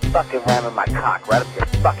laughing as I'm fucking ramming my cock right up your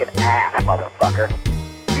fucking ass, motherfucker.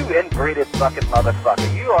 You inbreeded fucking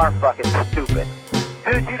motherfucker. You are fucking stupid.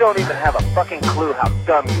 Dude, you don't even have a fucking clue how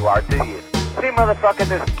dumb you are, do you? See, motherfucker,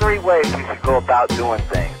 there's 3 ways you should go about doing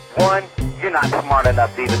things. 1, you're not smart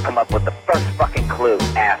enough to even come up with the first fucking clue,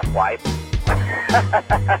 asswipe.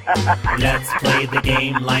 Let's play the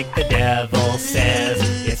game like the devil says.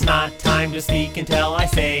 It's not time to speak until I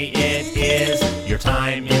say it is. Your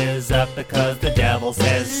time is up because the devil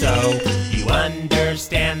says so. You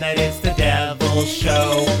understand that it's the devil's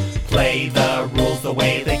show. Play the rules the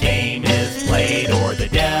way the game is played, or the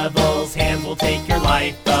devil's hands will take your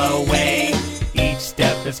life away. Each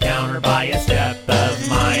step is countered by a step of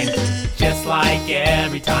mine. Just like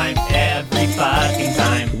every time, every fucking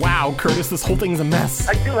time. Wow, Curtis, this whole thing's a mess.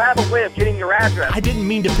 I do have a way of getting your address. I didn't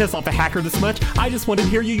mean to piss off a hacker this much. I just wanted to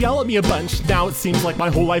hear you yell at me a bunch. Now it seems like my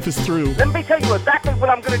whole life is through. Let me tell you exactly what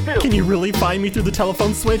I'm gonna do. Can you really find me through the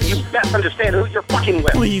telephone switch? You best understand who you're fucking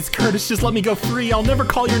with. Please, Curtis, just let me go free. I'll never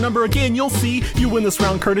call your number again. You'll see. You win this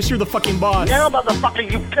round, Curtis. You're the fucking boss. Now,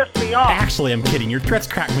 motherfucker, you pissed me off. Actually, I'm kidding. Your threats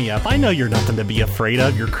crack me up. I know you're nothing to be afraid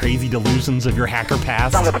of. Your crazy delusions of your hacker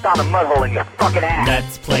past. I'm gonna start a mud hole in your fucking ass.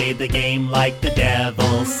 Let's play the game like the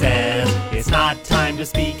devil says. It's not time to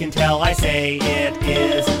speak until I say it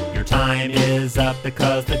is. Your time is up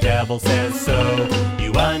because the devil says so.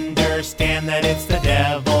 You understand that it's the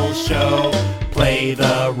devil's show. Play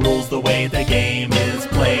the rules the way the game is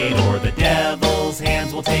played, or the devil's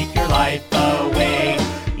hands will take your life away.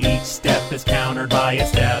 Each step is countered by a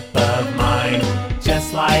step of mine.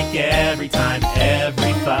 Just like every time,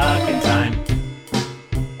 every fucking time.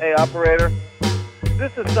 Hey, operator.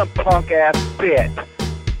 This is some punk-ass bitch.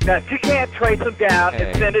 Now, if you can't trace him down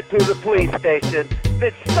and send it to the police station,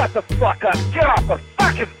 then shut the fuck up. Get off the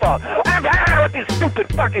fucking phone. I'm out with these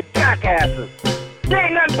stupid fucking jackasses. They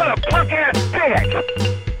ain't nothing but a punk-ass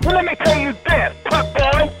bitch. Well, let me tell you this, punk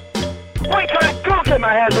boy. Wait till I goose in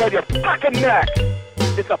my hands on your fucking neck.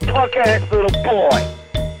 It's a punk-ass little boy.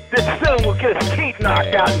 This soon will get his teeth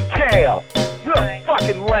knocked out in jail. You're a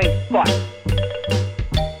fucking lame fuck.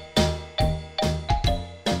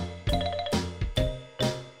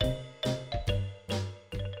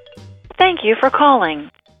 Thank you for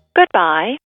calling. Goodbye.